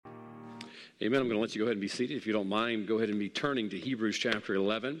Amen. I'm going to let you go ahead and be seated. If you don't mind, go ahead and be turning to Hebrews chapter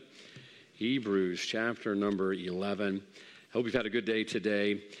 11. Hebrews chapter number 11. Hope you've had a good day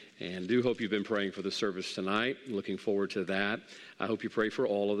today, and do hope you've been praying for the service tonight. Looking forward to that. I hope you pray for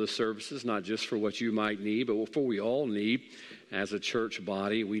all of the services, not just for what you might need, but for what we all need as a church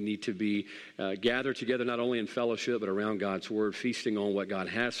body. We need to be gathered together not only in fellowship, but around God's Word, feasting on what God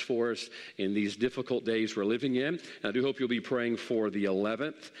has for us in these difficult days we're living in. And I do hope you'll be praying for the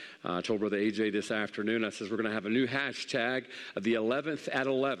 11th. I told Brother AJ this afternoon, I says we're going to have a new hashtag, the 11th at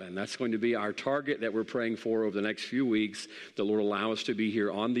 11. That's going to be our target that we're praying for over the next few weeks. The Lord allow us to be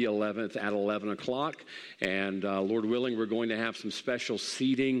here on the 11th at 11 o'clock. And Lord willing, we're going to have some special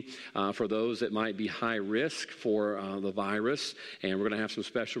seating for those that might be high risk for the virus. And we're going to have some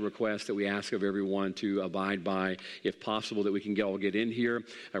special requests that we ask of everyone to abide by, if possible, that we can all get in here.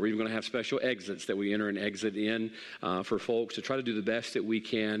 We're even going to have special exits that we enter and exit in for folks to try to do the best that we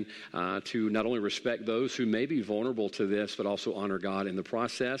can to not only respect those who may be vulnerable to this, but also honor God in the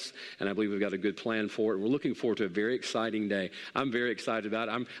process. And I believe we've got a good plan for it. We're looking forward to a very exciting day. I'm very excited about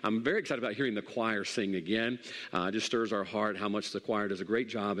it. I'm very excited about hearing the choir sing again. It just stirs our heart how much the choir does a great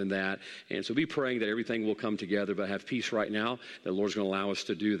job in that. And so be praying that everything will come together, but have peace right now. The Lord's going to allow us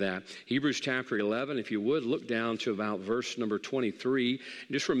to do that. Hebrews chapter 11, if you would, look down to about verse number 23.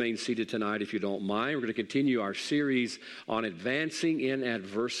 Just remain seated tonight if you don't mind. We're going to continue our series on advancing in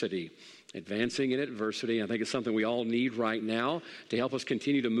adversity. Advancing in adversity. I think it's something we all need right now to help us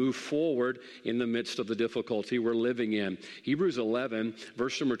continue to move forward in the midst of the difficulty we're living in. Hebrews 11,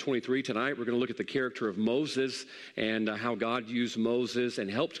 verse number 23. Tonight we're going to look at the character of Moses and how God used Moses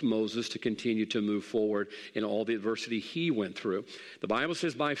and helped Moses to continue to move forward in all the adversity he went through. The Bible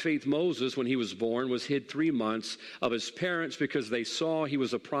says, by faith Moses, when he was born, was hid 3 months of his parents because they saw he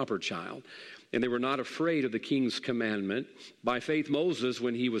was a proper child. And they were not afraid of the king's commandment. By faith, Moses,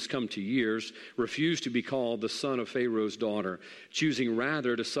 when he was come to years, refused to be called the son of Pharaoh's daughter, choosing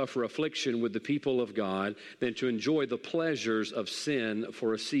rather to suffer affliction with the people of God than to enjoy the pleasures of sin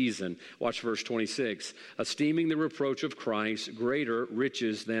for a season. Watch verse 26. Esteeming the reproach of Christ greater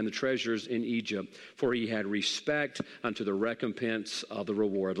riches than the treasures in Egypt, for he had respect unto the recompense of the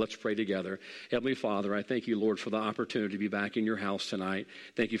reward. Let's pray together. Heavenly Father, I thank you, Lord, for the opportunity to be back in your house tonight.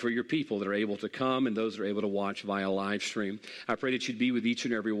 Thank you for your people that are able to come and those that are able to watch via live stream. I pray that you'd be with each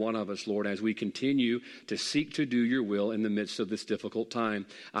and every one of us, Lord, as we continue to seek to do your will in the midst of this difficult time.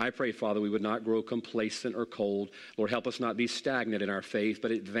 I pray, Father, we would not grow complacent or cold. Lord, help us not be stagnant in our faith, but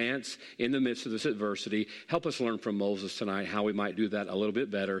advance in the midst of this adversity. Help us learn from Moses tonight how we might do that a little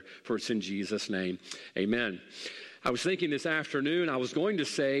bit better, for it's in Jesus' name. Amen. I was thinking this afternoon, I was going to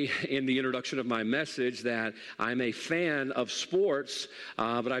say in the introduction of my message that I'm a fan of sports,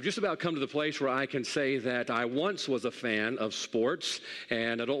 but I've just about come to the place where I can say that I once was a fan of sports,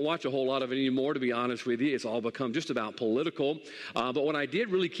 and I don't watch a whole lot of it anymore, to be honest with you. It's all become just about political. But when I did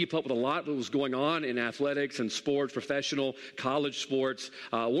really keep up with a lot that was going on in athletics and sports, professional, college sports,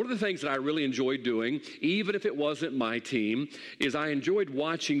 one of the things that I really enjoyed doing, even if it wasn't my team, is I enjoyed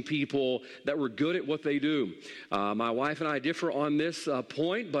watching people that were good at what they do. My wife and I differ on this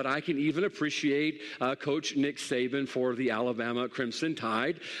point, but I can even appreciate Coach Nick Saban for the Alabama Crimson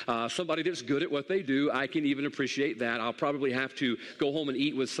Tide. Somebody that's good at what they do, I can even appreciate that. I'll probably have to go home and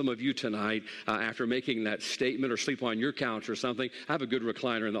eat with some of you tonight after making that statement, or sleep on your couch or something. I have a good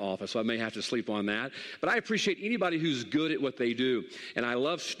recliner in the office, so I may have to sleep on that. But I appreciate anybody who's good at what they do. And I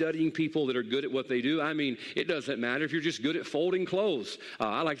love studying people that are good at what they do. I mean, it doesn't matter if you're just good at folding clothes.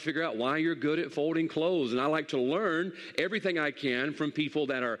 I like to figure out why you're good at folding clothes, and I like to learn everything I can from people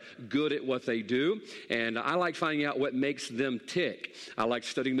that are good at what they do. And I like finding out what makes them tick. I like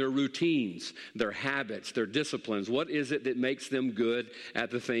studying their routines, their habits, their disciplines. What is it that makes them good at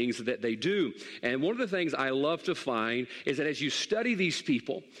the things that they do? And one of the things I love to find is that as you study these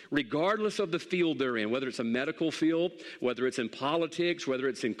people, regardless of the field they're in, whether it's a medical field, whether it's in politics, whether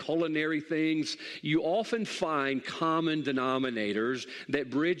it's in culinary things, you often find common denominators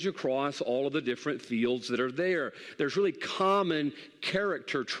that bridge across all of the different fields that are there. There's really common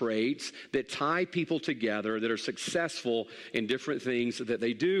character traits that tie people together that are successful in different things that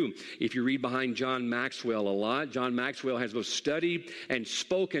they do. If you read behind John Maxwell a lot, John Maxwell has both studied and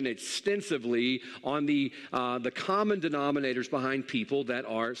spoken extensively on the common denominators behind people that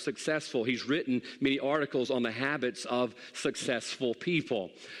are successful. He's written many articles on the habits of successful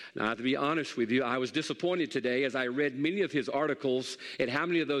people. Now, to be honest with you, I was disappointed today as I read many of his articles at how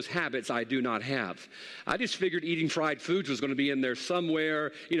many of those habits I do not have. I just figured figured eating fried foods was going to be in there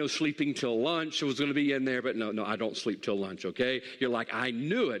somewhere. Sleeping till lunch was going to be in there. But no, I don't sleep till lunch, okay? You're like, I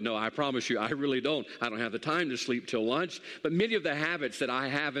knew it. No, I promise you, I really don't. I don't have the time to sleep till lunch. But many of the habits that I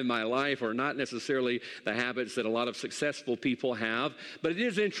have in my life are not necessarily the habits that a lot of successful people have. But it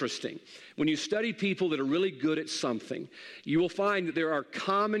is interesting. When you study people that are really good at something, you will find that there are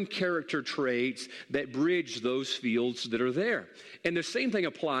common character traits that bridge those fields that are there. And the same thing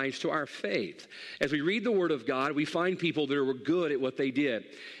applies to our faith. As we read the Word of God, we find people that were good at what they did.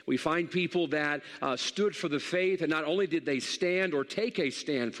 We find people that stood for the faith, and not only did they stand or take a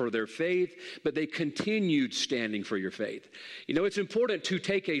stand for their faith, but they continued standing for your faith. It's important to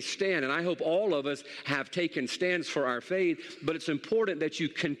take a stand, and I hope all of us have taken stands for our faith, but it's important that you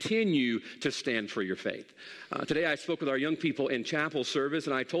continue to stand for your faith. Today I spoke with our young people in chapel service,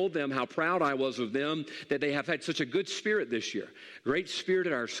 and I told them how proud I was of them that they have had such a good spirit this year. Great spirit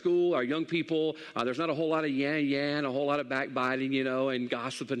at our school, our young people. There's not a whole lot of yan, a whole lot of backbiting, and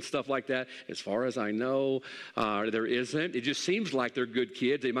gossip and stuff like that. As far as I know, there isn't. It just seems like they're good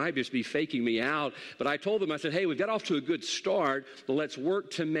kids. They might just be faking me out. But I told them, I said, hey, we've got off to a good start, but let's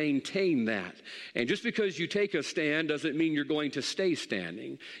work to maintain that. And just because you take a stand doesn't mean you're going to stay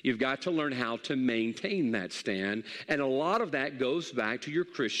standing. You've got to learn how to maintain that stand. And a lot of that goes back to your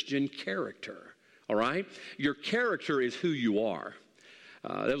Christian character. All right? Your character is who you are.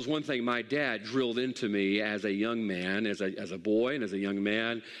 That was one thing my dad drilled into me as a young man, as a boy and as a young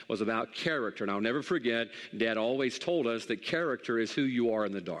man, was about character. And I'll never forget, Dad always told us that character is who you are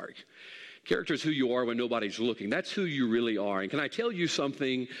in the dark. Character is who you are when nobody's looking. That's who you really are. And can I tell you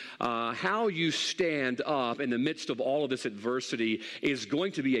something? How you stand up in the midst of all of this adversity is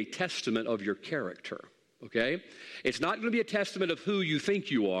going to be a testament of your character. Okay? It's not going to be a testament of who you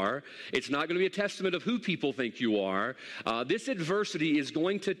think you are. It's not going to be a testament of who people think you are. This adversity is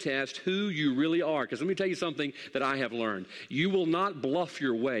going to test who you really are. Because let me tell you something that I have learned. You will not bluff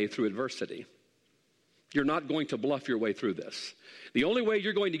your way through adversity. You're not going to bluff your way through this. The only way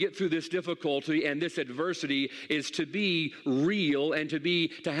you're going to get through this difficulty and this adversity is to be real and to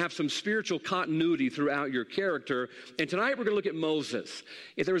have some spiritual continuity throughout your character. And tonight we're going to look at Moses.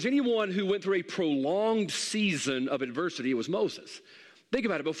 If there was anyone who went through a prolonged season of adversity, it was Moses. Think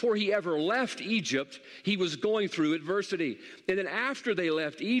about it. Before he ever left Egypt, he was going through adversity. And then after they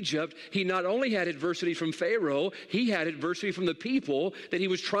left Egypt, he not only had adversity from Pharaoh, he had adversity from the people that he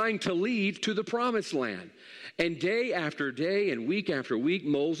was trying to lead to the promised land. And day after day and week after week,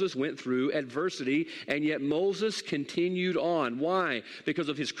 Moses went through adversity, and yet Moses continued on. Why? Because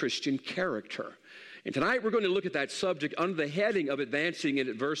of his Christian character. And tonight we're going to look at that subject under the heading of advancing in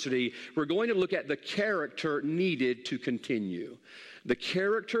adversity. We're going to look at the character needed to continue. The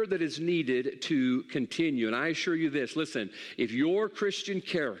character that is needed to continue. And I assure you this, listen, if your Christian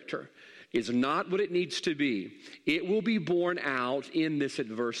character is not what it needs to be, it will be borne out in this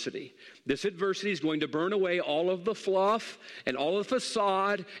adversity. This adversity is going to burn away all of the fluff and all of the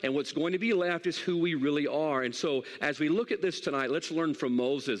facade, and what's going to be left is who we really are. And so as we look at this tonight, let's learn from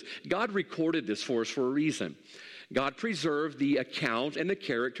Moses. God recorded this for us for a reason. God preserved the account and the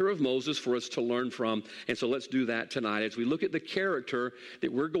character of Moses for us to learn from. And so let's do that tonight as we look at the character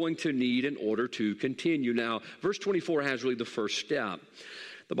that we're going to need in order to continue. Now, verse 24 has really the first step.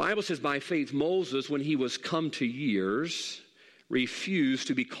 The Bible says, by faith, Moses, when he was come to years, refused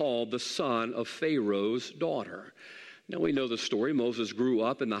to be called the son of Pharaoh's daughter. Now, we know the story. Moses grew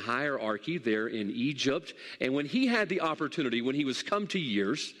up in the hierarchy there in Egypt. And when he had the opportunity, when he was come to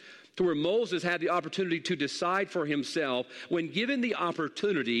years, to where Moses had the opportunity to decide for himself, when given the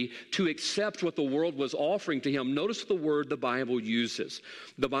opportunity to accept what the world was offering to him, notice the word the Bible uses.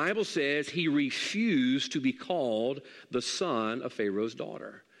 The Bible says he refused to be called the son of Pharaoh's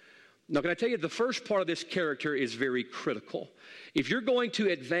daughter. Now, can I tell you, the first part of this character is very critical. If you're going to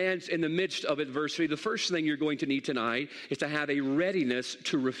advance in the midst of adversity, the first thing you're going to need tonight is to have a readiness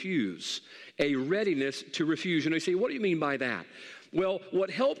to refuse. A readiness to refuse. And you say, what do you mean by that? Well, what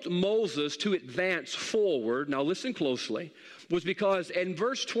helped Moses to advance forward, now listen closely, was because in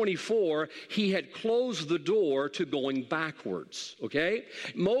verse 24, he had closed the door to going backwards, okay?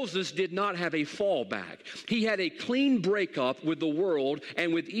 Moses did not have a fallback. He had a clean breakup with the world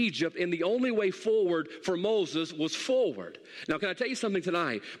and with Egypt, and the only way forward for Moses was forward. Now, can I tell you something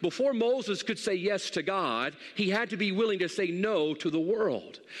tonight? Before Moses could say yes to God, he had to be willing to say no to the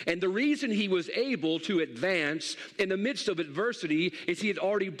world. And the reason he was able to advance in the midst of adversity is he had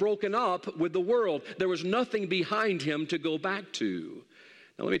already broken up with the world. There was nothing behind him to go back to.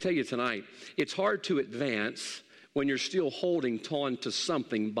 Now, let me tell you tonight, it's hard to advance when you're still holding on to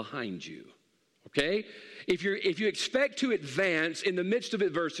something behind you. Okay? If you expect to advance in the midst of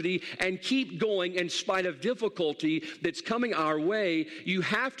adversity and keep going in spite of difficulty that's coming our way, you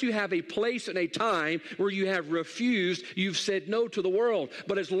have to have a place and a time where you have refused, you've said no to the world.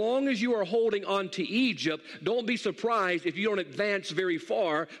 But as long as you are holding on to Egypt, don't be surprised if you don't advance very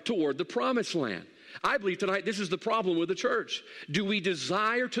far toward the promised land. I believe tonight this is the problem with the church. Do we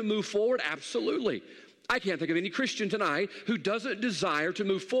desire to move forward? Absolutely. I can't think of any Christian tonight who doesn't desire to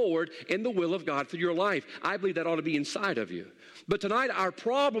move forward in the will of God for your life. I believe that ought to be inside of you. But tonight, our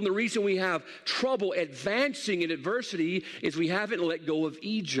problem, the reason we have trouble advancing in adversity is we haven't let go of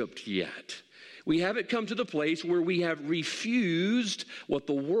Egypt yet. We haven't come to the place where we have refused what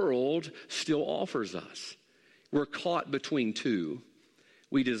the world still offers us. We're caught between two.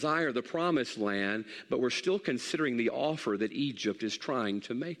 We desire the promised land, but we're still considering the offer that Egypt is trying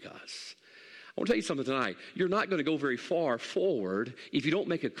to make us. I want to tell you something tonight. You're not going to go very far forward if you don't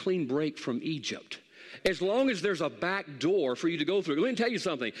make a clean break from Egypt. As long as there's a back door for you to go through. Let me tell you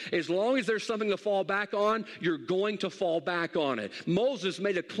something. As long as there's something to fall back on, you're going to fall back on it. Moses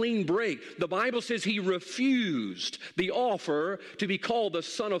made a clean break. The Bible says he refused the offer to be called the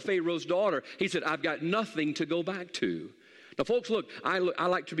son of Pharaoh's daughter. He said, I've got nothing to go back to. Now, folks, look, I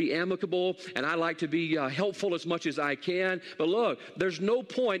like to be amicable, and I like to be helpful as much as I can. But look, there's no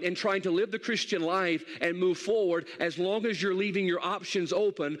point in trying to live the Christian life and move forward as long as you're leaving your options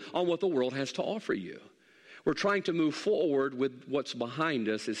open on what the world has to offer you. We're trying to move forward with what's behind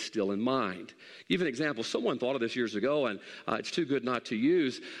us is still in mind. I'll give you an example. Someone thought of this years ago, and it's too good not to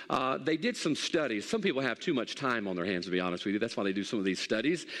use. They did some studies. Some people have too much time on their hands, to be honest with you. That's why they do some of these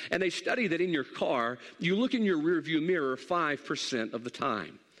studies. And they study that in your car, you look in your rearview mirror 5% of the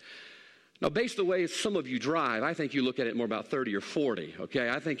time. Now, based on the way some of you drive, I think you look at it more about 30 or 40,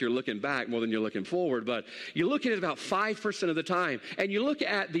 okay? I think you're looking back more than you're looking forward, but you look at it about 5% of the time, and you look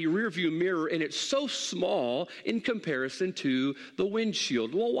at the rearview mirror, and it's so small in comparison to the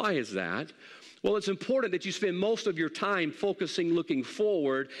windshield. Well, why is that? Well, it's important that you spend most of your time focusing looking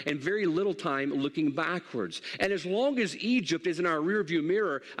forward and very little time looking backwards. And as long as Egypt is in our rearview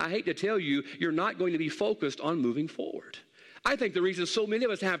mirror, I hate to tell you, you're not going to be focused on moving forward. I think the reason so many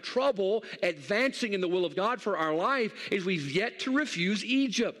of us have trouble advancing in the will of God for our life is we've yet to refuse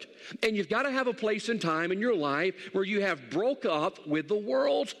Egypt. And you've got to have a place and time in your life where you have broke up with the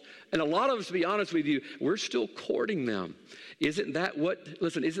world. And a lot of us, to be honest with you, we're still courting them. Isn't that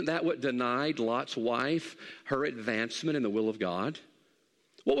what denied Lot's wife her advancement in the will of God?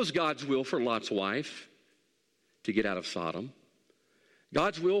 What was God's will for Lot's wife? To get out of Sodom.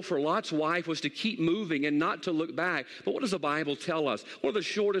 God's will for Lot's wife was to keep moving and not to look back. But what does the Bible tell us? One of the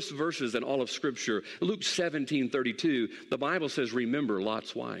shortest verses in all of Scripture, Luke 17:32, the Bible says, remember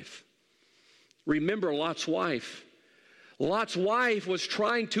Lot's wife. Remember Lot's wife. Lot's wife was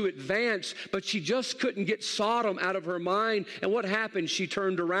trying to advance, but she just couldn't get Sodom out of her mind. And what happened? She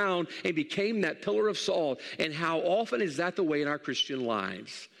turned around and became that pillar of salt. And how often is that the way in our Christian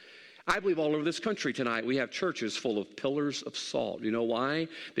lives? I believe all over this country tonight we have churches full of pillars of salt. You know why?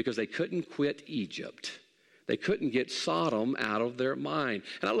 Because they couldn't quit Egypt. They couldn't get Sodom out of their mind.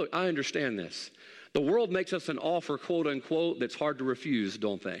 And I understand this. The world makes us an offer, quote unquote, that's hard to refuse,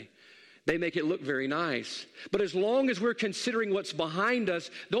 don't they? They make it look very nice. But as long as we're considering what's behind us,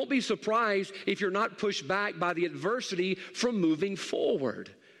 don't be surprised if you're not pushed back by the adversity from moving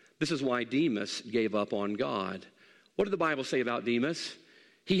forward. This is why Demas gave up on God. What did the Bible say about Demas?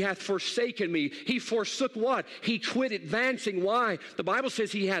 He hath forsaken me. He forsook what? He quit advancing. Why? The Bible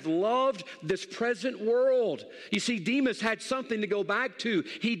says he hath loved this present world. You see, Demas had something to go back to.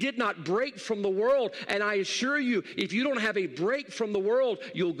 He did not break from the world. And I assure you, if you don't have a break from the world,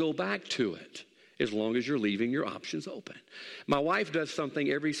 you'll go back to it as long as you're leaving your options open. My wife does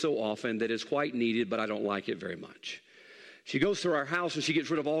something every so often that is quite needed, but I don't like it very much. She goes through our house and she gets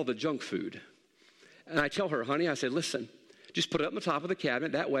rid of all the junk food. And I tell her, honey, I said, listen, just put it up on the top of the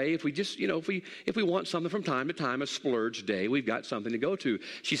cabinet. That way, if we just, if we want something from time to time, a splurge day, we've got something to go to.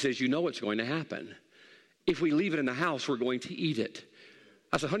 She says, you know what's going to happen. If we leave it in the house, we're going to eat it.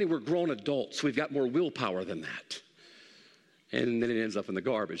 I said, honey, we're grown adults. We've got more willpower than that. And then it ends up in the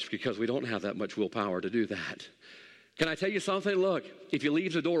garbage because we don't have that much willpower to do that. Can I tell you something? Look, if you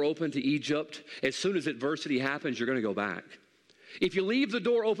leave the door open to Egypt, as soon as adversity happens, you're going to go back. If you leave the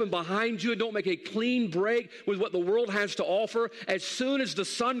door open behind you and don't make a clean break with what the world has to offer, as soon as the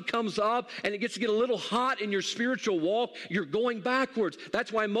sun comes up and it gets to get a little hot in your spiritual walk, you're going backwards.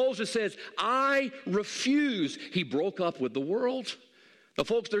 That's why Moses says, I refuse. He broke up with the world. Now,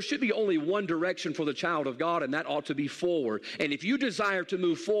 folks, there should be only one direction for the child of God, and that ought to be forward. And if you desire to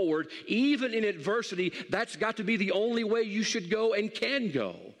move forward, even in adversity, that's got to be the only way you should go and can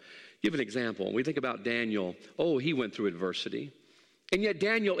go. Give an example. When we think about Daniel, he went through adversity. And yet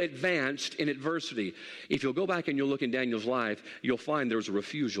Daniel advanced in adversity. If you'll go back and you'll look in Daniel's life, you'll find there's a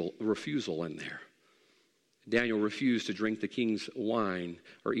refusal in there. Daniel refused to drink the king's wine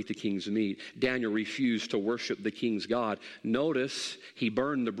or eat the king's meat. Daniel refused to worship the king's God. Notice he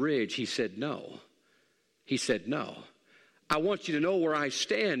burned the bridge. He said no. He said no. I want you to know where I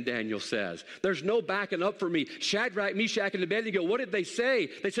stand, Daniel says. There's no backing up for me. Shadrach, Meshach, and Abednego, what did they say?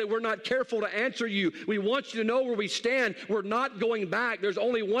 They said, we're not careful to answer you. We want you to know where we stand. We're not going back. There's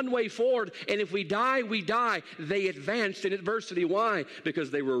only one way forward, and if we die, we die. They advanced in adversity. Why? Because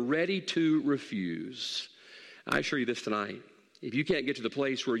they were ready to refuse. I assure you this tonight. If you can't get to the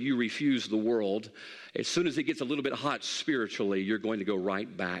place where you refuse the world, as soon as it gets a little bit hot spiritually, you're going to go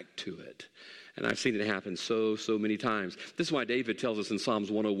right back to it. And I've seen it happen so many times. This is why David tells us in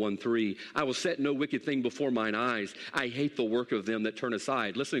Psalms 101:3, I will set no wicked thing before mine eyes. I hate the work of them that turn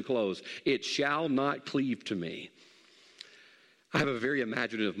aside. Listen and close. It shall not cleave to me. I have a very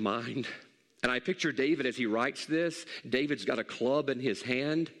imaginative mind. And I picture David as he writes this. David's got a club in his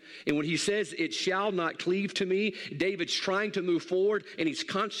hand. And when he says, it shall not cleave to me, David's trying to move forward, and he's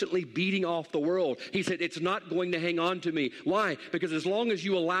constantly beating off the world. He said, it's not going to hang on to me. Why? Because as long as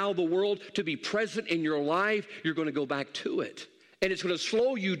you allow the world to be present in your life, you're going to go back to it. And it's going to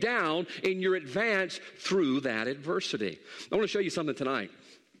slow you down in your advance through that adversity. I want to show you something tonight.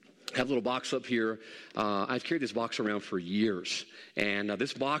 I have a little box up here. I've carried this box around for years. And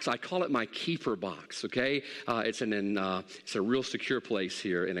this box, I call it my keeper box, okay? It's a real secure place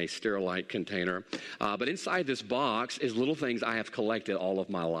here in a Sterilite container. But inside this box is little things I have collected all of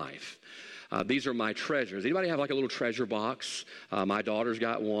my life. These are my treasures. Anybody have like a little treasure box? My daughter's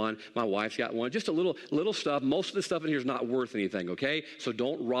got one. My wife's got one. Just a little stuff. Most of the stuff in here is not worth anything, okay? So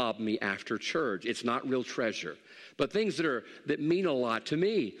don't rob me after church. It's not real treasure. But things that mean a lot to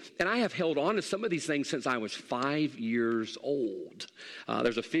me. And I have held on to some of these things since I was 5 years old.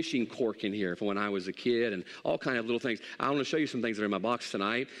 There's a fishing cork in here from when I was a kid and all kind of little things. I want to show you some things that are in my box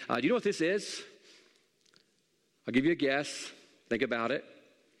tonight. Do you know what this is? I'll give you a guess. Think about it.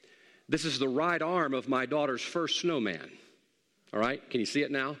 This is the right arm of my daughter's first snowman. All right? Can you see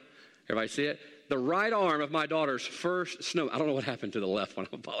it now? Everybody see it? The right arm of my daughter's first snow. I don't know what happened to the left one.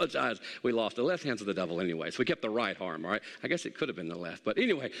 I apologize. We lost. The left hand's of the devil anyway. So we kept the right arm, all right? I guess it could have been the left. But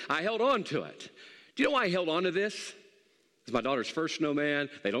anyway, I held on to it. Do you know why I held on to this? It's my daughter's first snowman.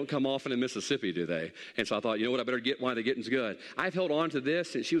 They don't come often in Mississippi, do they? And so I thought, you know what? I better get why the getting's good. I've held on to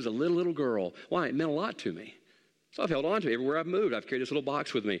this since she was a little girl. Why? It meant a lot to me. So I've held on to it everywhere I've moved. I've carried this little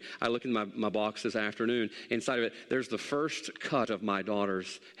box with me. I looked in my box this afternoon. Inside of it, there's the first cut of my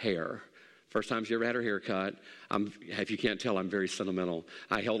daughter's hair. First time she ever had her hair cut. If you can't tell, I'm very sentimental.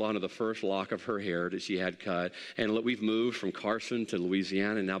 I held on to the first lock of her hair that she had cut. And we've moved from Carson to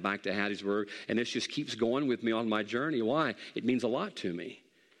Louisiana and now back to Hattiesburg. And this just keeps going with me on my journey. Why? It means a lot to me.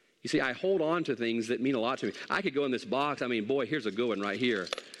 You see, I hold on to things that mean a lot to me. I could go in this box. I mean, boy, here's a good one right here.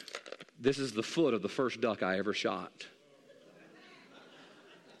 This is the foot of the first duck I ever shot.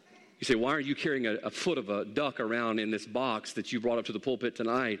 You say, why are you carrying a foot of a duck around in this box that you brought up to the pulpit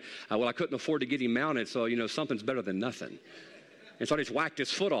tonight? Well, I couldn't afford to get him mounted, so, something's better than nothing. And so I just whacked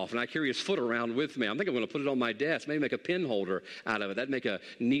his foot off, and I carry his foot around with me. I think I'm going to put it on my desk, maybe make a pin holder out of it. That'd make a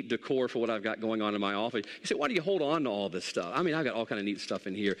neat decor for what I've got going on in my office. You say, why do you hold on to all this stuff? I mean, I've got all kind of neat stuff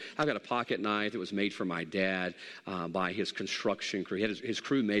in here. I've got a pocket knife that was made for my dad by his construction crew. His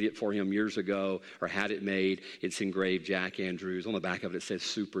crew made it for him years ago, or had it made. It's engraved Jack Andrews. On the back of it, it says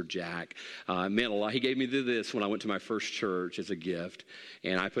Super Jack. It meant a lot. He gave me this when I went to my first church as a gift,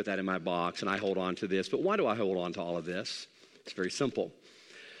 and I put that in my box, and I hold on to this. But why do I hold on to all of this? It's very simple.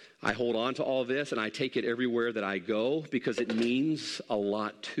 I hold on to all this, and I take it everywhere that I go because it means a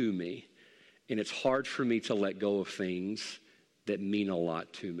lot to me. And it's hard for me to let go of things that mean a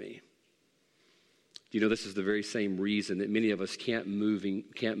lot to me. This is the very same reason that many of us can't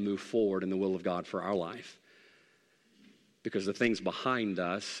move forward in the will of God for our life. Because the things behind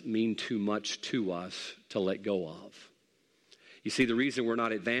us mean too much to us to let go of. You see, the reason we're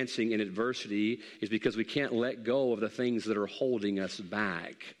not advancing in adversity is because we can't let go of the things that are holding us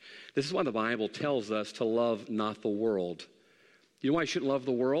back. This is why the Bible tells us to love not the world. You know why you shouldn't love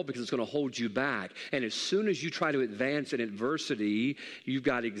the world? Because it's going to hold you back. And as soon as you try to advance in adversity, you've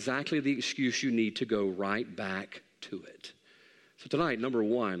got exactly the excuse you need to go right back to it. So tonight, number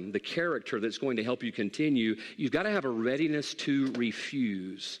one, the character that's going to help you continue, you've got to have a readiness to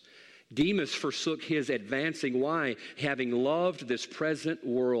refuse. Demas forsook his advancing. Why? Having loved this present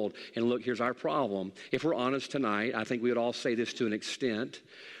world. And look, here's our problem. If we're honest tonight, I think we would all say this to an extent.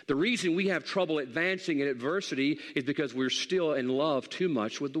 The reason we have trouble advancing in adversity is because we're still in love too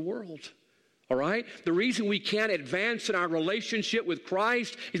much with the world. All right? The reason we can't advance in our relationship with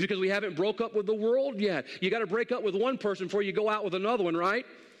Christ is because we haven't broke up with the world yet. You got to break up with one person before you go out with another one, right?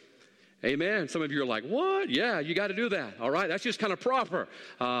 Amen. Some of you are like, what? Yeah, you got to do that. All right? That's just kind of proper.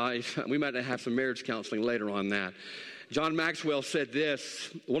 We might have some marriage counseling later on that. John Maxwell said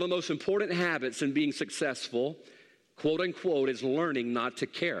this: one of the most important habits in being successful, quote unquote, is learning not to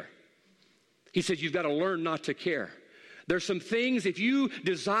care. He says you've got to learn not to care. There's some things, if you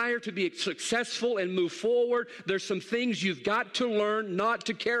desire to be successful and move forward, there's some things you've got to learn not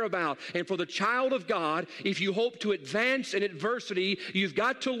to care about. And for the child of God, if you hope to advance in adversity, you've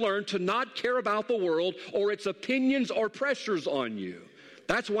got to learn to not care about the world or its opinions or pressures on you.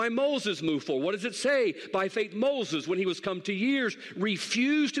 That's why Moses moved forward. What does it say? By faith, Moses, when he was come to years,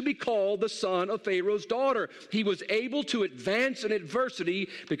 refused to be called the son of Pharaoh's daughter. He was able to advance in adversity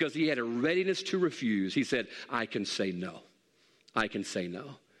because he had a readiness to refuse. He said, I can say no. I can say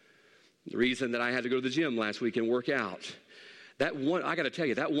no. The reason that I had to go to the gym last week and work out, I got to tell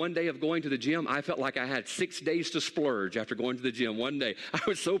you, that one day of going to the gym, I felt like I had 6 days to splurge after going to the gym one day. I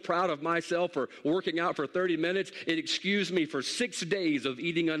was so proud of myself for working out for 30 minutes. It excused me for 6 days of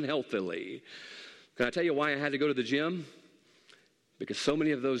eating unhealthily. Can I tell you why I had to go to the gym? Because so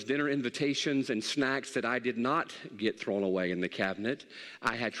many of those dinner invitations and snacks that I did not get thrown away in the cabinet,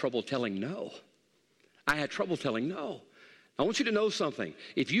 I had trouble telling no. I had trouble telling no. I want you to know something.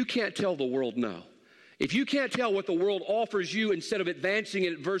 If you can't tell the world no, if you can't tell what the world offers you instead of advancing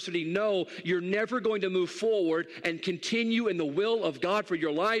in adversity, no, you're never going to move forward and continue in the will of God for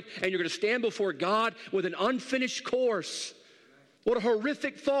your life, and you're going to stand before God with an unfinished course. What a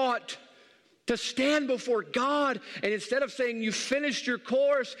horrific thought, to stand before God, and instead of saying you finished your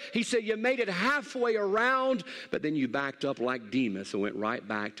course, he said you made it halfway around, but then you backed up like Demas and went right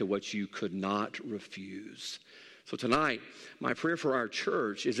back to what you could not refuse. So tonight, my prayer for our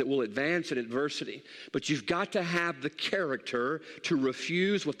church is that we'll advance in adversity, but you've got to have the character to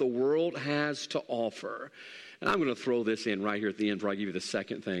refuse what the world has to offer. And I'm going to throw this in right here at the end before I give you the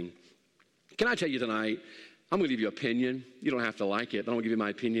second thing. Can I tell you tonight, I'm going to give you an opinion. You don't have to like it, but I'm going to give you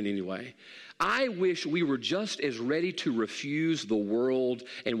my opinion anyway. I wish we were just as ready to refuse the world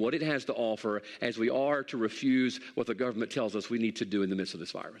and what it has to offer as we are to refuse what the government tells us we need to do in the midst of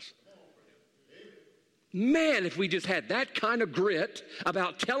this virus. Man, if we just had that kind of grit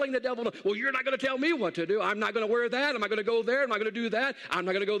about telling the devil, well, you're not going to tell me what to do. I'm not going to wear that. Am I going to go there? Am I going to do that? I'm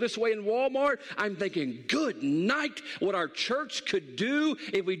not going to go this way in Walmart. I'm thinking, good night, what our church could do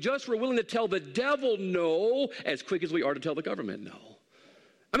if we just were willing to tell the devil no as quick as we are to tell the government no.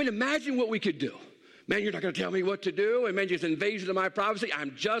 I mean, imagine what we could do. Man, you're not going to tell me what to do. And man, just invasion of my privacy.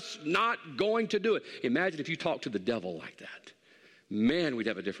 I'm just not going to do it. Imagine if you talk to the devil like that. Man, we'd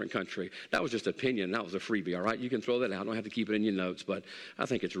have a different country. That was just opinion. That was a freebie, all right? You can throw that out. I don't have to keep it in your notes, but I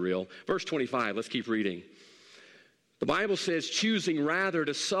think it's real. Verse 25, let's keep reading. The Bible says, choosing rather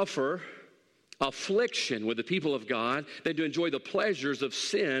to suffer affliction with the people of God than to enjoy the pleasures of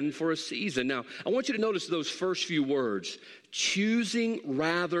sin for a season. Now, I want you to notice those first few words, choosing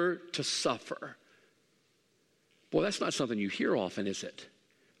rather to suffer. Boy, that's not something you hear often, is it?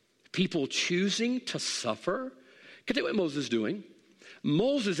 People choosing to suffer? Can I tell you what Moses is doing?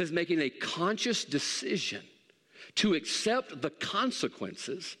 Moses is making a conscious decision to accept the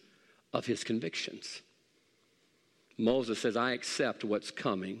consequences of his convictions. Moses says, I accept what's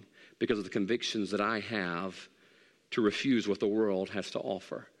coming because of the convictions that I have to refuse what the world has to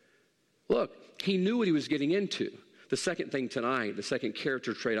offer. Look, he knew what he was getting into. The second thing tonight, the second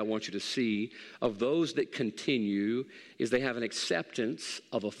character trait I want you to see of those that continue is they have an acceptance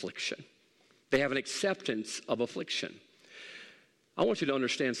of affliction. They have an acceptance of affliction. I want you to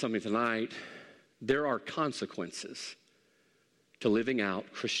understand something tonight. There are consequences to living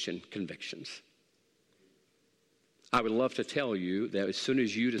out Christian convictions. I would love to tell you that as soon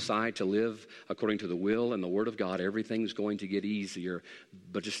as you decide to live according to the will and the Word of God, everything's going to get easier.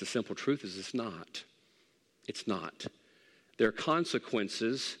 But just the simple truth is it's not. It's not. There are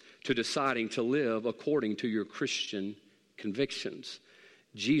consequences to deciding to live according to your Christian convictions.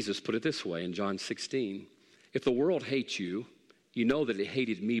 Jesus put it this way in John 16. If the world hates you, you know that it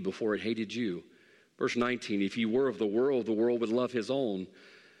hated me before it hated you. Verse 19, if you were of the world would love his own.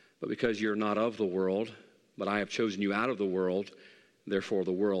 But because you're not of the world, but I have chosen you out of the world, therefore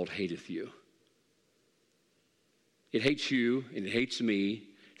the world hateth you. It hates you and it hates me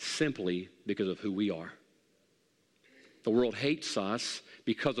simply because of who we are. The world hates us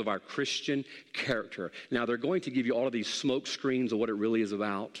because of our Christian character. Now, they're going to give you all of these smoke screens of what it really is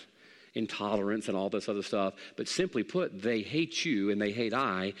about, intolerance and all this other stuff. But simply put, they hate you and they hate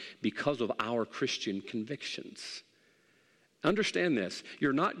I because of our Christian convictions. Understand this.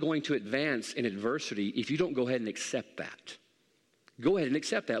 You're not going to advance in adversity if you don't go ahead and accept that. Go ahead and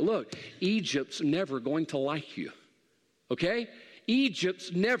accept that. Look, Egypt's never going to like you. Okay?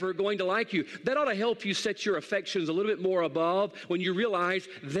 Egypt's never going to like you. That ought to help you set your affections a little bit more above when you realize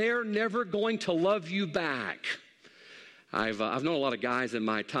they're never going to love you back. I've known a lot of guys in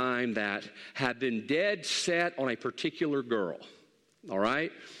my time that have been dead set on a particular girl, all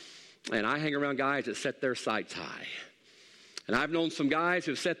right? And I hang around guys that set their sights high. And I've known some guys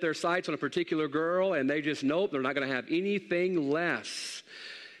who've set their sights on a particular girl, and they just, nope, they're not going to have anything less.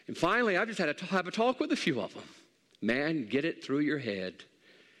 And finally, I just had to have a talk with a few of them. Man, get it through your head.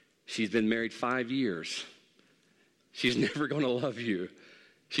 She's been married 5 years. She's never going to love you.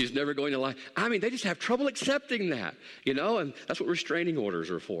 She's never going to like. I mean, they just have trouble accepting that, and that's what restraining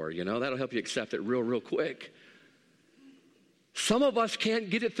orders are for, That'll help you accept it real quick. Some of us can't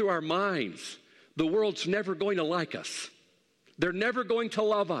get it through our minds. The world's never going to like us. They're never going to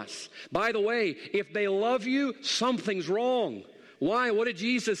love us. By the way, if they love you, something's wrong. Why? What did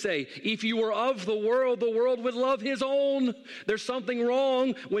Jesus say? If you were of the world would love his own. There's something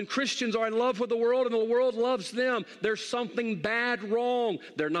wrong when Christians are in love with the world and the world loves them. There's something bad wrong.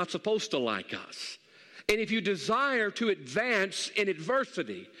 They're not supposed to like us. And if you desire to advance in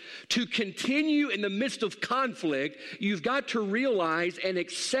adversity, to continue in the midst of conflict, you've got to realize and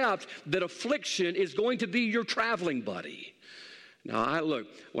accept that affliction is going to be your traveling buddy. Now,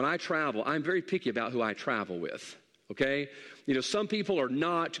 when I travel, I'm very picky about who I travel with, okay? Some people are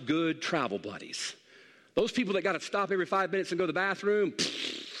not good travel buddies. Those people that got to stop every 5 minutes and go to the bathroom,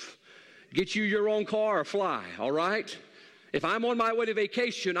 get you your own car or fly, all right? If I'm on my way to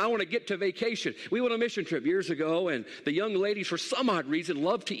vacation, I want to get to vacation. We went on a mission trip years ago, and the young ladies, for some odd reason,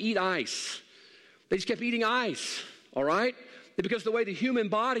 loved to eat ice. They just kept eating ice, all right? Because the way the human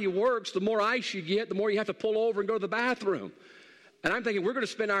body works, the more ice you get, the more you have to pull over and go to the bathroom. And I'm thinking, we're going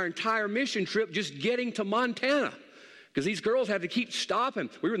to spend our entire mission trip just getting to Montana. Because these girls had to keep stopping.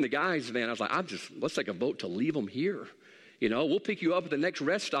 We were in the guys' van. I was like, let's take a boat to leave them here. We'll pick you up at the next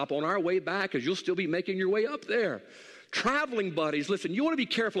rest stop on our way back because you'll still be making your way up there. Traveling buddies, listen, you want to be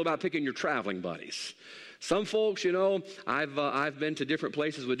careful about picking your traveling buddies. Some folks, I've been to different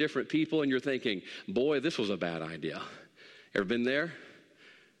places with different people, and you're thinking, boy, this was a bad idea. Ever been there?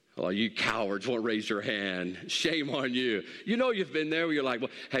 Well, you cowards won't raise your hand. Shame on you. You've been there where you're like, well,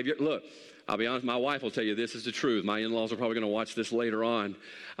 look, I'll be honest, my wife will tell you this is the truth. My in-laws are probably going to watch this later on.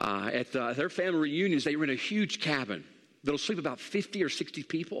 At their family reunions, they rent a huge cabin that'll sleep about 50 or 60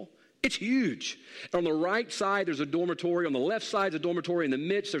 people. It's huge. On the right side, there's a dormitory. On the left side, there's a dormitory. In the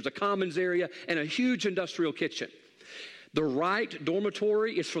midst, there's a commons area and a huge industrial kitchen. The right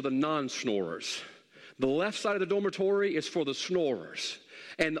dormitory is for the non-snorers. The left side of the dormitory is for the snorers.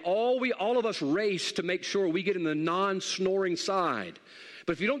 And all of us race to make sure we get in the non-snoring side.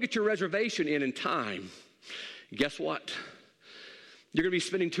 But if you don't get your reservation in time, guess what? You're going to be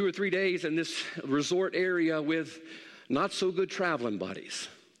spending 2 or 3 days in this resort area with not so good traveling buddies.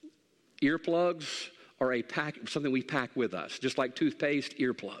 Earplugs are something we pack with us, just like toothpaste,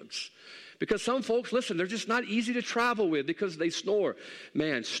 earplugs. Because some folks, listen, they're just not easy to travel with because they snore.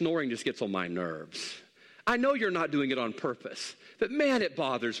 Man, snoring just gets on my nerves. I know you're not doing it on purpose, but man, it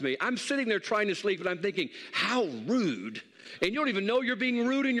bothers me. I'm sitting there trying to sleep, and I'm thinking, how rude. And you don't even know you're being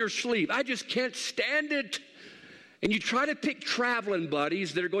rude in your sleep. I just can't stand it. And you try to pick traveling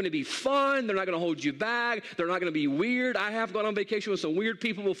buddies that are going to be fun. They're not going to hold you back. They're not going to be weird. I have gone on vacation with some weird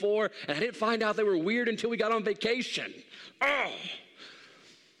people before, and I didn't find out they were weird until we got on vacation. Oh,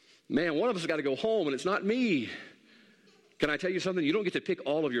 man, one of us has got to go home, and it's not me. Can I tell you something? You don't get to pick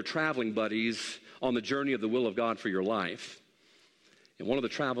all of your traveling buddies on the journey of the will of God for your life. And one of the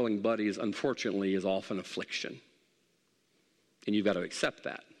traveling buddies, unfortunately, is often affliction. And you've got to accept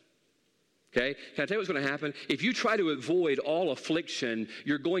that. Okay? Can I tell you what's going to happen? If you try to avoid all affliction,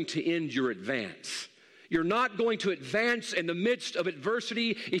 you're going to end your advance. You're not going to advance in the midst of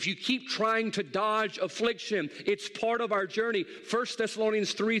adversity if you keep trying to dodge affliction. It's part of our journey. 1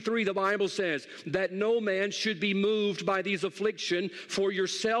 Thessalonians 3:3, the Bible says that no man should be moved by these affliction, for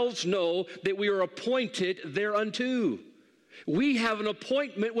yourselves know that we are appointed thereunto. We have an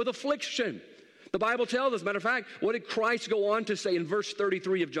appointment with affliction. The Bible tells us, matter of fact, what did Christ go on to say in verse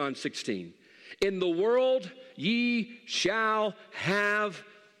 33 of John 16? In the world ye shall have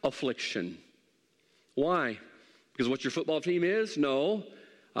affliction. Why? Because what your football team is? No.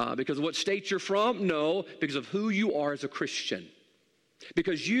 Because of what state you're from? No, because of who you are as a Christian.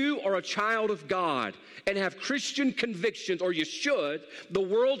 Because you are a child of God and have Christian convictions, or you should, the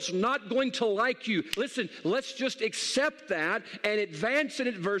world's not going to like you. Listen, let's just accept that and advance in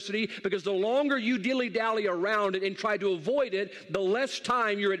adversity, because the longer you dilly-dally around it and try to avoid it, the less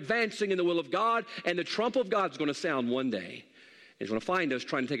time you're advancing in the will of God, and the trump of God's going to sound one day. It's going to find us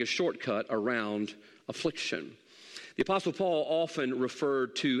trying to take a shortcut around affliction. The Apostle Paul often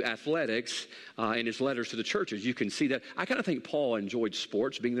referred to athletics in his letters to the churches. You can see that. I kind of think Paul enjoyed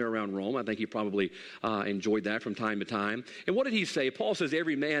sports, being there around Rome. I think he probably enjoyed that from time to time. And what did he say? Paul says,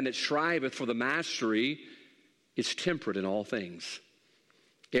 every man that striveth for the mastery is temperate in all things.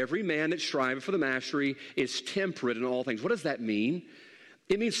 Every man that striveth for the mastery is temperate in all things. What does that mean?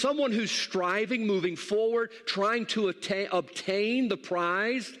 It means someone who's striving, moving forward, trying to obtain the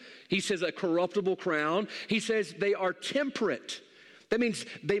prize. He says a corruptible crown. He says they are temperate. That means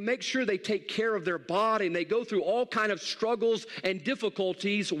they make sure they take care of their body, and they go through all kind of struggles and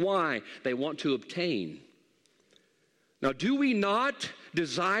difficulties. Why? They want to obtain. Now, do we not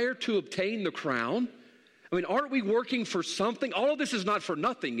desire to obtain the crown? I mean, aren't we working for something? All of this is not for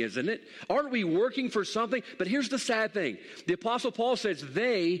nothing, isn't it? Aren't we working for something? But here's the sad thing. The Apostle Paul says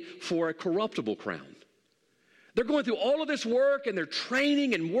they for a corruptible crown. They're going through all of this work, and they're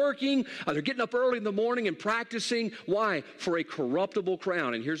training and working. They're getting up early in the morning and practicing. Why? For a corruptible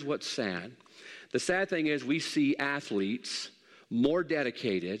crown. And here's what's sad. The sad thing is we see athletes more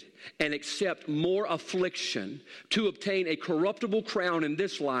dedicated and accept more affliction to obtain a corruptible crown in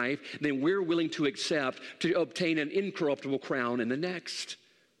this life than we're willing to accept to obtain an incorruptible crown in the next.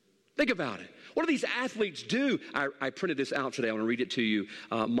 Think about it. What do these athletes do? I printed this out today. I want to read it to you.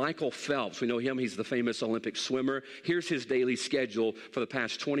 Michael Phelps, we know him. He's the famous Olympic swimmer. Here's his daily schedule for the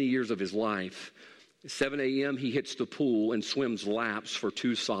past 20 years of his life. 7 a.m., he hits the pool and swims laps for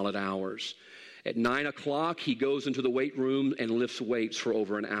 2 solid hours. At 9 o'clock, he goes into the weight room and lifts weights for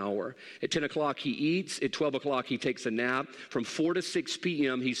over an hour. At 10 o'clock, he eats. At 12 o'clock, he takes a nap. From 4 to 6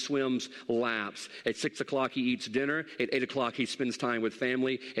 p.m., he swims laps. At 6 o'clock, he eats dinner. At 8 o'clock, he spends time with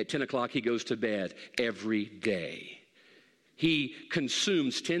family. At 10 o'clock, he goes to bed every day. He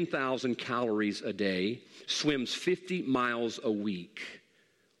consumes 10,000 calories a day, swims 50 miles a week.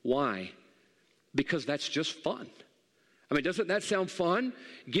 Why? Because that's just fun. I mean, doesn't that sound fun?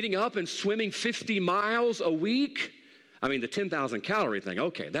 Getting up and swimming 50 miles a week? I mean, the 10,000 calorie thing,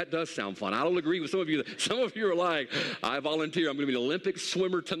 okay, that does sound fun. I don't agree with some of you. Some of you are like, I volunteer, I'm going to be an Olympic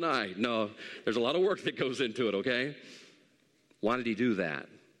swimmer tonight. No, there's a lot of work that goes into it, okay? Why did he do that?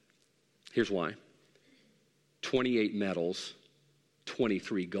 Here's why. 28 medals,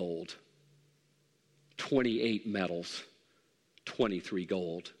 23 gold. 28 medals, 23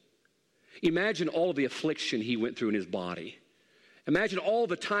 gold. Imagine all of the affliction he went through in his body. Imagine all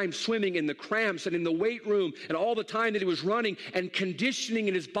the time swimming in the cramps and in the weight room, and all the time that he was running and conditioning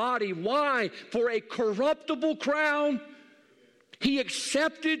in his body. Why? For a corruptible crown. He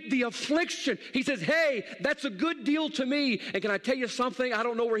accepted the affliction. He says, hey, that's a good deal to me. And can I tell you something? I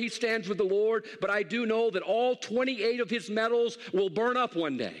don't know where he stands with the Lord, but I do know that all 28 of his medals will burn up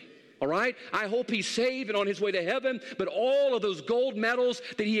one day. All right? I hope he's saved and on his way to heaven, but all of those gold medals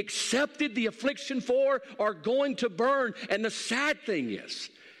that he accepted the affliction for are going to burn. And the sad thing is,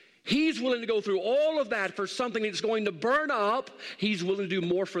 he's willing to go through all of that for something that's going to burn up. He's willing to do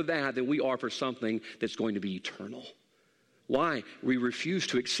more for that than we are for something that's going to be eternal. Why? We refuse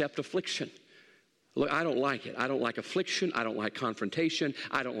to accept affliction. Look, I don't like it. I don't like affliction. I don't like confrontation.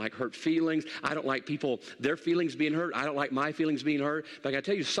 I don't like hurt feelings. I don't like people, their feelings being hurt. I don't like my feelings being hurt. But I got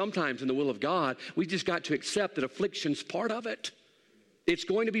to tell you, sometimes in the will of God, we just got to accept that affliction's part of it. It's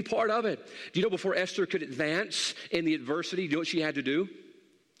going to be part of it. Do you know before Esther could advance in the adversity, do you know what she had to do?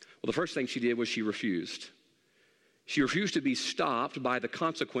 Well, the first thing she did was she refused. She refused to be stopped by the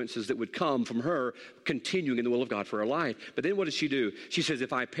consequences that would come from her continuing in the will of God for her life. But then what does she do? She says,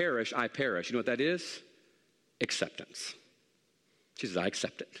 if I perish, I perish. You know what that is? Acceptance. She says, I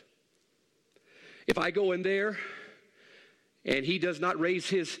accept it. If I go in there and he does not raise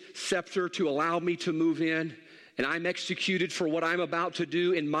his scepter to allow me to move in, and I'm executed for what I'm about to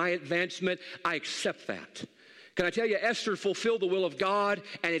do in my advancement, I accept that. Can I tell you, Esther fulfilled the will of God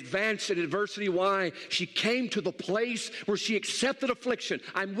and advanced in adversity. Why? She came to the place where she accepted affliction.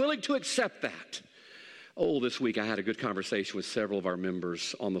 I'm willing to accept that. Oh, this week I had a good conversation with several of our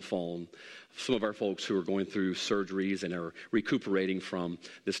members on the phone. Some of our folks who are going through surgeries and are recuperating from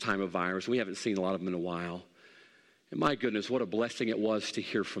this time of virus. We haven't seen a lot of them in a while. And my goodness, what a blessing it was to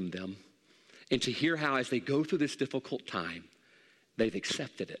hear from them. And to hear how as they go through this difficult time, they've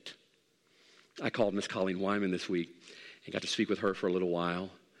accepted it. I called Miss Colleen Wyman this week and got to speak with her for a little while.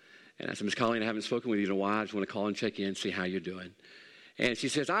 And I said, Miss Colleen, I haven't spoken with you in a while. I just want to call and check in, see how you're doing. And she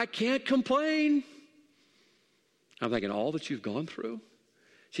says, I can't complain. I'm thinking, all that you've gone through?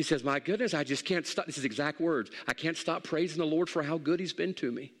 She says, my goodness, I just can't stop. This is exact words. I can't stop praising the Lord for how good he's been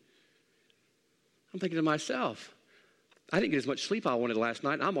to me. I'm thinking to myself, I didn't get as much sleep I wanted last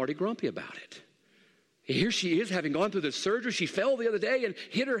night, and I'm already grumpy about it. Here she is, having gone through this surgery. She fell the other day and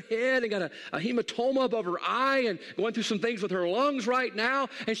hit her head and got a hematoma above her eye and going through some things with her lungs right now,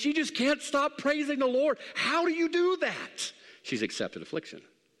 and she just can't stop praising the Lord. How do you do that? She's accepted affliction.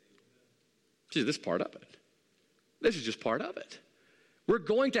 She said, this is part of it. This is just part of it. We're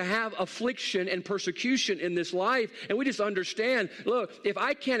going to have affliction and persecution in this life, and we just understand, look, if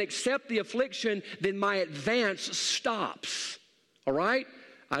I can't accept the affliction, then my advance stops, all right?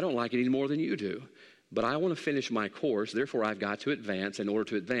 I don't like it any more than you do, but I want to finish my course, therefore I've got to advance. In order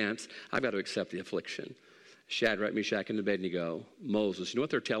to advance, I've got to accept the affliction. Shadrach, Meshach, and Abednego, Moses, you know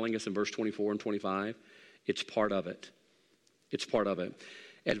what they're telling us in verse 24 and 25? It's part of it. It's part of it.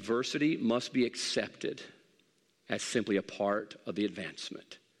 Adversity must be accepted as simply a part of the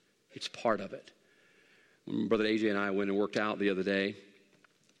advancement. It's part of it. When Brother AJ and I went and worked out the other day,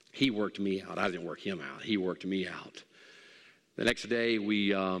 he worked me out. I didn't work him out. He worked me out. The next day,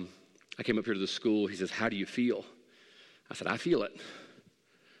 I came up here to the school. He says, how do you feel? I said, I feel it.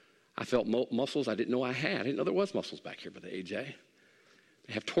 I felt muscles I didn't know I had. I didn't know there was muscles back here, Brother AJ.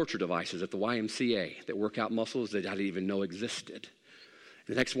 They have torture devices at the YMCA that work out muscles that I didn't even know existed.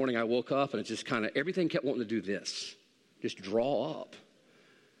 The next morning I woke up and it just kind of, everything kept wanting to do this, just draw up.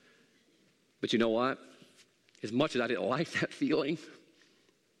 But you know what? As much as I didn't like that feeling,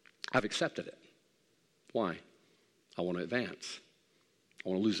 I've accepted it. Why? I want to advance. I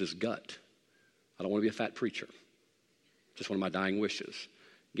want to lose this gut. I don't want to be a fat preacher. Just one of my dying wishes.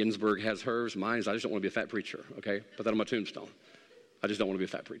 Ginsburg has hers. Mine is I just don't want to be a fat preacher, okay? Put that on my tombstone. I just don't want to be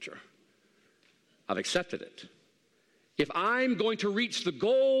a fat preacher. I've accepted it. If I'm going to reach the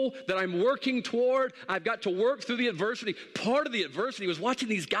goal that I'm working toward, I've got to work through the adversity. Part of the adversity was watching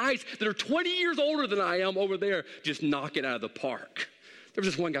these guys that are 20 years older than I am over there just knock it out of the park. There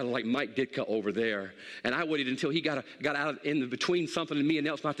was this one guy like Mike Ditka over there, and I waited until he got out in between something and me and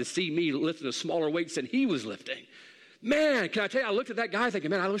else not to see me lifting a smaller weights than he was lifting. Man, can I tell you, I looked at that guy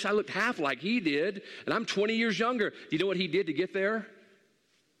thinking, man, I wish I looked half like he did, and I'm 20 years younger. Do you know what he did to get there?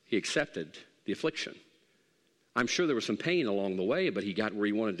 He accepted the affliction. I'm sure there was some pain along the way, but he got where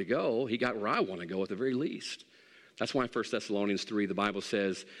he wanted to go. He got where I want to go at the very least. That's why in 1 Thessalonians 3, the Bible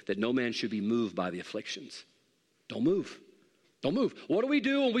says that no man should be moved by the afflictions. Don't move. Don't move. What do we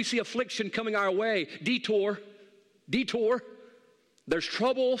do when we see affliction coming our way? Detour. Detour. There's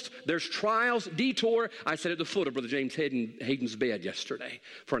troubles. There's trials. Detour. I sat at the foot of Brother James Hayden's bed yesterday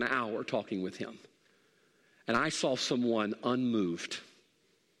for an hour talking with him. And I saw someone unmoved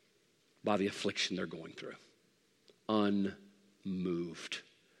by the affliction they're going through. Unmoved.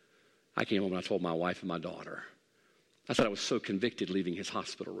 I came home and I told my wife and my daughter. I said I was so convicted leaving his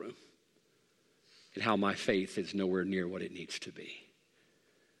hospital room and how my faith is nowhere near what it needs to be.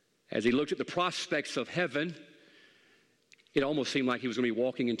 As he looked at the prospects of heaven, it almost seemed like he was going to be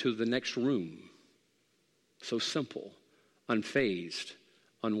walking into the next room. So simple, unfazed,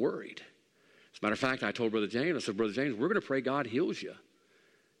 unworried. As a matter of fact, I told Brother James, I said, Brother James, we're going to pray God heals you.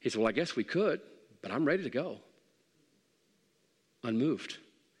 He said, well, I guess we could, but I'm ready to go. Unmoved.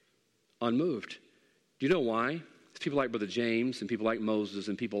 Unmoved. Do you know why? It's people like Brother James and people like Moses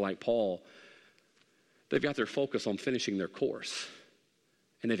and people like Paul. They've got their focus on finishing their course.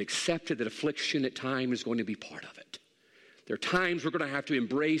 And they've accepted that affliction at times is going to be part of it. There are times we're going to have to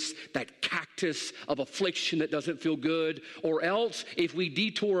embrace that cactus of affliction that doesn't feel good. Or else, if we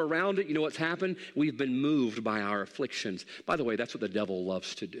detour around it, you know what's happened? We've been moved by our afflictions. By the way, that's what the devil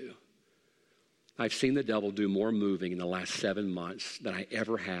loves to do. I've seen the devil do more moving in the last 7 months than I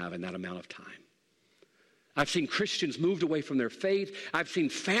ever have in that amount of time. I've seen Christians moved away from their faith. I've seen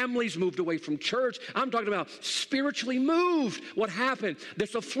families moved away from church. I'm talking about spiritually moved. What happened?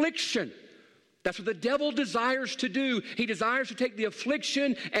 This affliction. That's what the devil desires to do. He desires to take the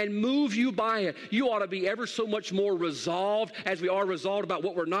affliction and move you by it. You ought to be ever so much more resolved, as we are resolved about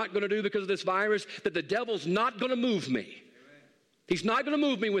what we're not going to do because of this virus, that the devil's not going to move me. He's not going to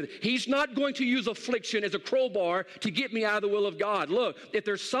move me with it. He's not going to use affliction as a crowbar to get me out of the will of God. Look, if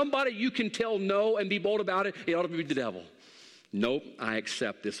there's somebody you can tell no and be bold about it, it ought to be the devil. Nope, I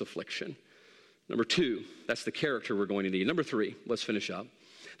accept this affliction. Number 2, that's the character we're going to need. Number 3, let's finish up.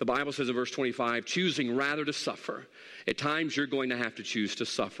 The Bible says in verse 25, choosing rather to suffer. At times you're going to have to choose to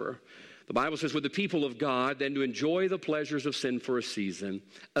suffer. The Bible says, with the people of God, then to enjoy the pleasures of sin for a season,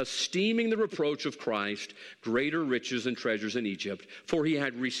 esteeming the reproach of Christ greater riches and treasures in Egypt, for he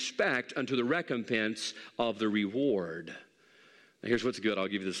had respect unto the recompense of the reward. Now here's what's good. I'll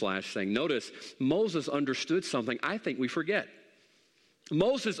give you this last thing. Notice, Moses understood something I think we forget.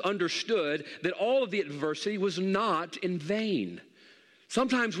 Moses understood that all of the adversity was not in vain.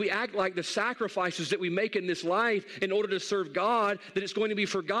 Sometimes we act like the sacrifices that we make in this life in order to serve God, that it's going to be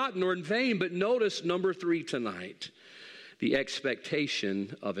forgotten or in vain. But notice number 3 tonight, the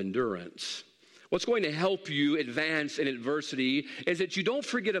expectation of endurance. What's going to help you advance in adversity is that you don't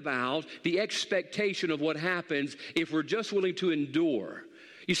forget about the expectation of what happens if we're just willing to endure.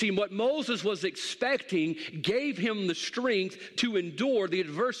 You see, what Moses was expecting gave him the strength to endure the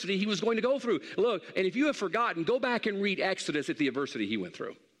adversity he was going to go through. Look, and if you have forgotten, go back and read Exodus at the adversity he went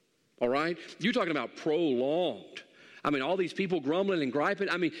through. All right? You're talking about prolonged. I mean, all these people grumbling and griping.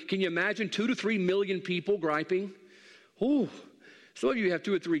 I mean, can you imagine 2 to 3 million people griping? Ooh. Some of you have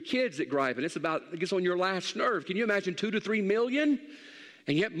 2 or 3 kids that gripe, and it gets on your last nerve. Can you imagine 2 to 3 million?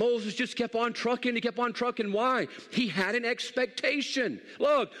 And yet Moses just kept on trucking. He kept on trucking. Why? He had an expectation.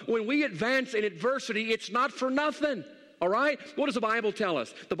 Look, when we advance in adversity, it's not for nothing. All right? What does the Bible tell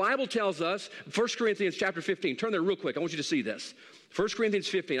us? The Bible tells us, 1 Corinthians chapter 15. Turn there real quick. I want you to see this. 1 Corinthians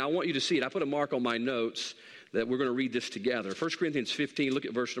 15. I want you to see it. I put a mark on my notes that we're going to read this together. 1 Corinthians 15. Look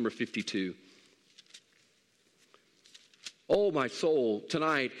at verse number 52. Oh, my soul,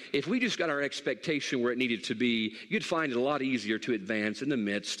 tonight, if we just got our expectation where it needed to be, you'd find it a lot easier to advance in the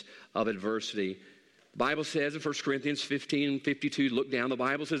midst of adversity. The Bible says in 1 Corinthians 15:52, look down, the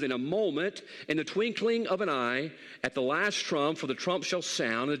Bible says, in a moment, in the twinkling of an eye, at the last trump, for the trump shall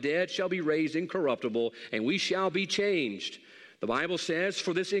sound, the dead shall be raised incorruptible, and we shall be changed. The Bible says,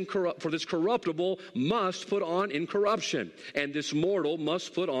 for this corruptible must put on incorruption, and this mortal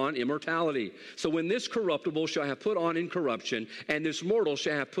must put on immortality. So when this corruptible shall have put on incorruption, and this mortal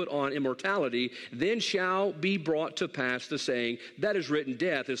shall have put on immortality, then shall be brought to pass the saying, that is written,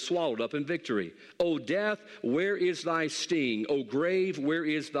 death is swallowed up in victory. O death, where is thy sting? O grave, where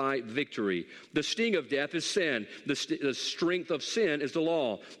is thy victory? The sting of death is sin. The strength of sin is the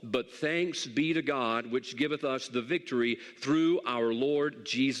law. But thanks be to God, which giveth us the victory through our Lord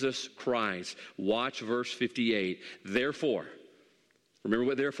Jesus Christ. Watch verse 58. Therefore, remember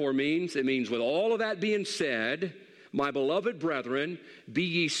what therefore means? It means with all of that being said, my beloved brethren, be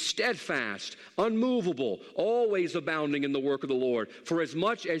ye steadfast, unmovable, always abounding in the work of the Lord. For as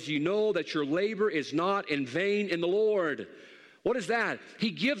much as ye know that your labor is not in vain in the Lord. What is that?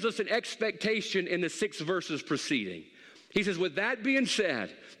 He gives us an expectation in the 6 verses preceding. He says, with that being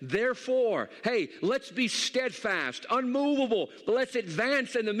said, therefore, hey, let's be steadfast, unmovable. Let's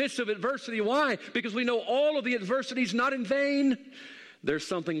advance in the midst of adversity. Why? Because we know all of the adversity is not in vain. There's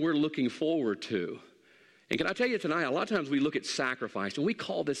something we're looking forward to. And can I tell you tonight, a lot of times we look at sacrifice, and we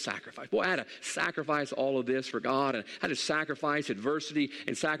call this sacrifice. Boy, I had to sacrifice all of this for God, and I had to sacrifice adversity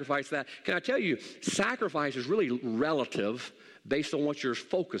and sacrifice that. Can I tell you, sacrifice is really relative based on what you're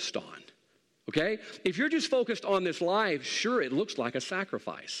focused on. Okay? If you're just focused on this life, sure, it looks like a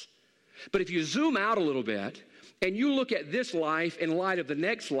sacrifice. But if you zoom out a little bit and you look at this life in light of the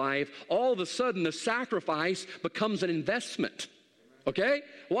next life, all of a sudden the sacrifice becomes an investment. Okay?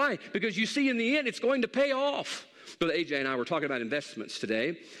 Why? Because you see in the end it's going to pay off. Brother AJ and I were talking about investments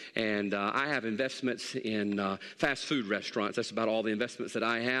today, and I have investments in fast food restaurants. That's about all the investments that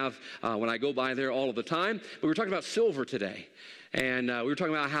I have when I go by there all of the time. But we were talking about silver today. And we were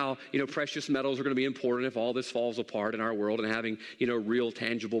talking about how, precious metals are going to be important if all this falls apart in our world, and having, real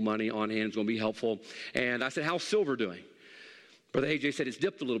tangible money on hand is going to be helpful. And I said, how's silver doing? Brother AJ said, it's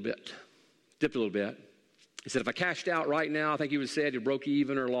dipped a little bit. He said, if I cashed out right now, I think he would said it broke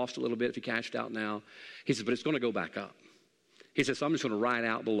even or lost a little bit if he cashed out now. He said, but it's going to go back up. He said, so I'm just going to ride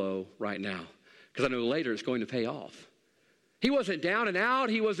out below right now because I know later it's going to pay off. He wasn't down and out.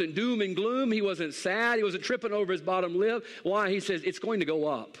 He wasn't doom and gloom. He wasn't sad. He wasn't tripping over his bottom lip. Why? He says, it's going to go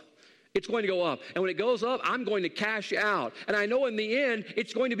up. It's going to go up. And when it goes up, I'm going to cash out. And I know in the end,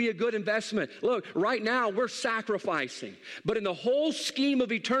 it's going to be a good investment. Look, right now, we're sacrificing. But in the whole scheme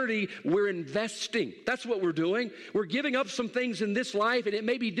of eternity, we're investing. That's what we're doing. We're giving up some things in this life, and it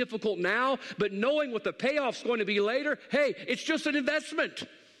may be difficult now, but knowing what the payoff's going to be later, hey, it's just an investment.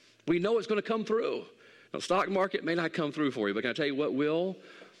 We know it's going to come through. Now, the stock market may not come through for you, but can I tell you what will?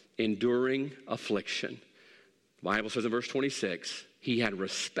 Enduring affliction. The Bible says in verse 26, he had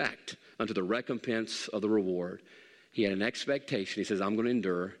respect unto the recompense of the reward. He had an expectation. He says, I'm going to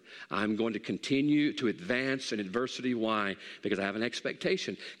endure. I'm going to continue to advance in adversity. Why? Because I have an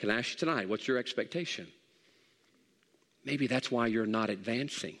expectation. Can I ask you tonight, what's your expectation? Maybe that's why you're not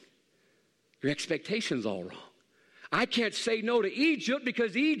advancing. Your expectation's all wrong. I can't say no to Egypt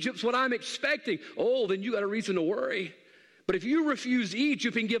because Egypt's what I'm expecting. Oh, then you got a reason to worry. But if you refuse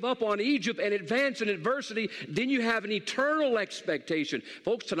Egypt and give up on Egypt and advance in adversity, then you have an eternal expectation.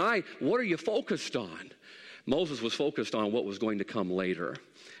 Folks, tonight, what are you focused on? Moses was focused on what was going to come later.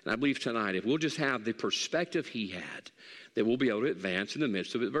 And I believe tonight, if we'll just have the perspective he had, that we'll be able to advance in the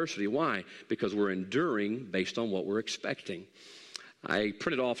midst of adversity. Why? Because we're enduring based on what we're expecting. I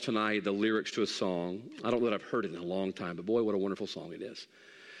printed off tonight the lyrics to a song. I don't know that I've heard it in a long time, but boy, what a wonderful song it is.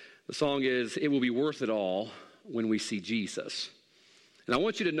 The song is, "It will be worth it all when we see Jesus." And I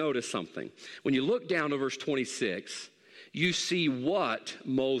want you to notice something. When you look down to verse 26, you see what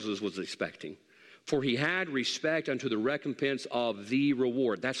Moses was expecting. For he had respect unto the recompense of the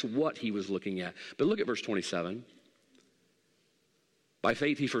reward. That's what he was looking at. But look at verse 27. By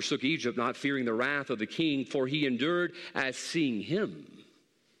faith he forsook Egypt, not fearing the wrath of the king, for he endured as seeing him.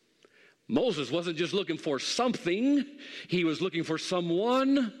 Moses wasn't just looking for something, he was looking for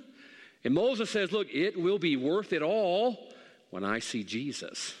someone. And Moses says, look, it will be worth it all when I see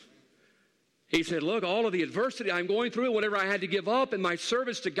Jesus. He said, look, all of the adversity I'm going through, whatever I had to give up in my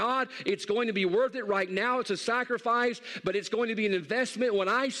service to God, it's going to be worth it. Right now it's a sacrifice, but it's going to be an investment when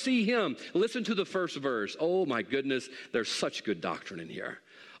I see him. Listen to the first verse. Oh my goodness, there's such good doctrine in here.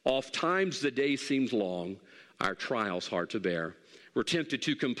 Oft times the day seems long, our trials hard to bear. We're tempted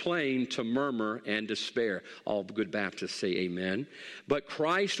to complain, to murmur, and despair. All good Baptists say amen. But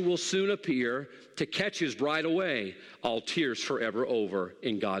Christ will soon appear to catch his bride away, all tears forever over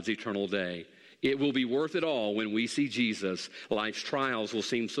in God's eternal day. It will be worth it all when we see Jesus. Life's trials will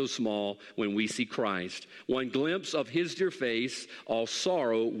seem so small when we see Christ. One glimpse of his dear face, all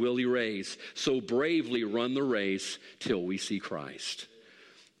sorrow will erase. So bravely run the race till we see Christ.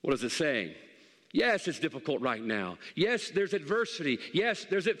 What does it say? Yes, it's difficult right now. Yes, there's adversity. Yes,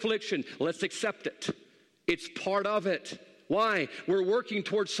 there's affliction. Let's accept it. It's part of it. Why? We're working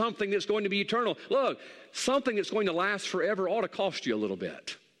towards something that's going to be eternal. Look, something that's going to last forever ought to cost you a little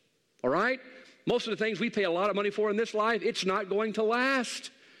bit. All right? Most of the things we pay a lot of money for in this life, it's not going to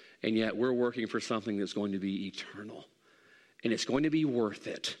last. And yet we're working for something that's going to be eternal. And it's going to be worth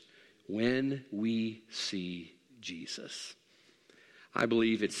it when we see Jesus. I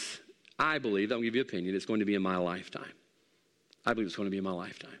believe, I'll give you an opinion, it's going to be in my lifetime. I believe it's going to be in my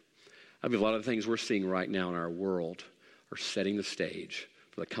lifetime. I believe a lot of the things we're seeing right now in our world are setting the stage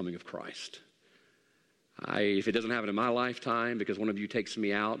for the coming of Christ. If it doesn't happen in my lifetime because one of you takes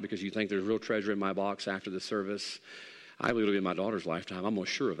me out because you think there's real treasure in my box after the service, I believe it'll be in my daughter's lifetime. I'm most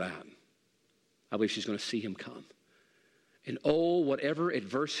sure of that. I believe she's going to see him come. And oh, whatever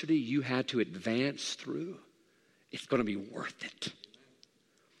adversity you had to advance through, it's going to be worth it.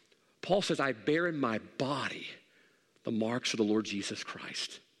 Paul says, I bear in my body the marks of the Lord Jesus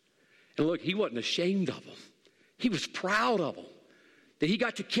Christ. And look, he wasn't ashamed of them. He was proud of them. That he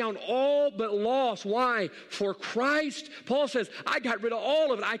got to count all but loss. Why? For Christ. Paul says, I got rid of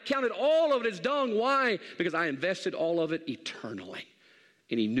all of it. I counted all of it as dung. Why? Because I invested all of it eternally.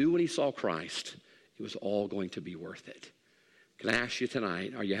 And he knew when he saw Christ, it was all going to be worth it. Can I ask you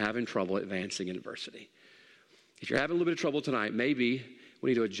tonight, are you having trouble advancing in adversity? If you're having a little bit of trouble tonight, maybe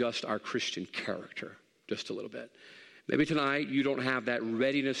we need to adjust our Christian character just a little bit. Maybe tonight you don't have that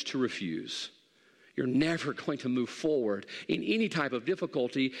readiness to refuse. You're never going to move forward in any type of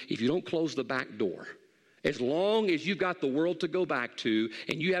difficulty if you don't close the back door. As long as you've got the world to go back to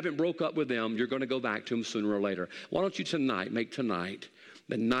and you haven't broke up with them, you're going to go back to them sooner or later. Why don't you tonight make tonight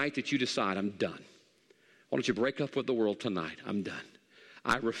the night that you decide, I'm done. Why don't you break up with the world tonight? I'm done.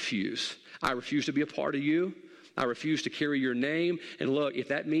 I refuse. I refuse to be a part of you. I refuse to carry your name. And look, if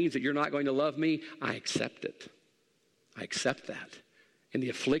that means that you're not going to love me, I accept it. I accept that. And the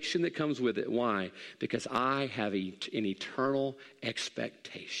affliction that comes with it. Why? Because I have an eternal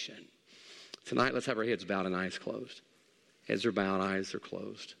expectation. Tonight, let's have our heads bowed and eyes closed. Heads are bowed, eyes are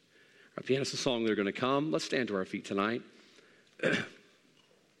closed. Our pianist and song, they're going to come. Let's stand to our feet tonight.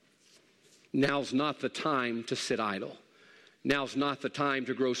 Now's not the time to sit idle. Now's not the time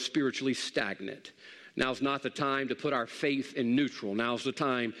to grow spiritually stagnant. Now's not the time to put our faith in neutral. Now's the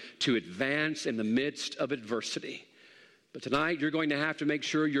time to advance in the midst of adversity. But tonight, you're going to have to make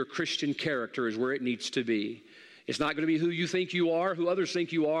sure your Christian character is where it needs to be. It's not going to be who you think you are, who others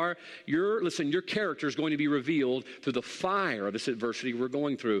think you are. Your character is going to be revealed through the fire of this adversity we're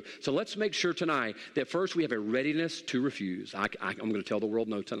going through. So let's make sure tonight that first we have a readiness to refuse. I'm going to tell the world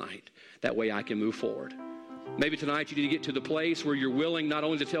no tonight. That way I can move forward. Maybe tonight you need to get to the place where you're willing not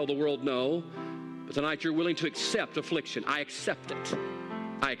only to tell the world no, but tonight you're willing to accept affliction. I accept it.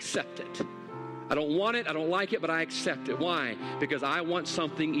 I accept it. I don't want it, I don't like it, but I accept it. Why? Because I want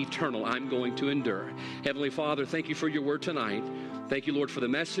something eternal I'm going to endure. Heavenly Father, thank you for your word tonight. Thank you, Lord, for the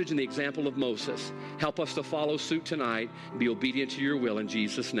message and the example of Moses. Help us to follow suit tonight and be obedient to your will in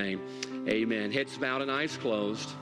Jesus' name. Amen. Heads bowed and eyes closed.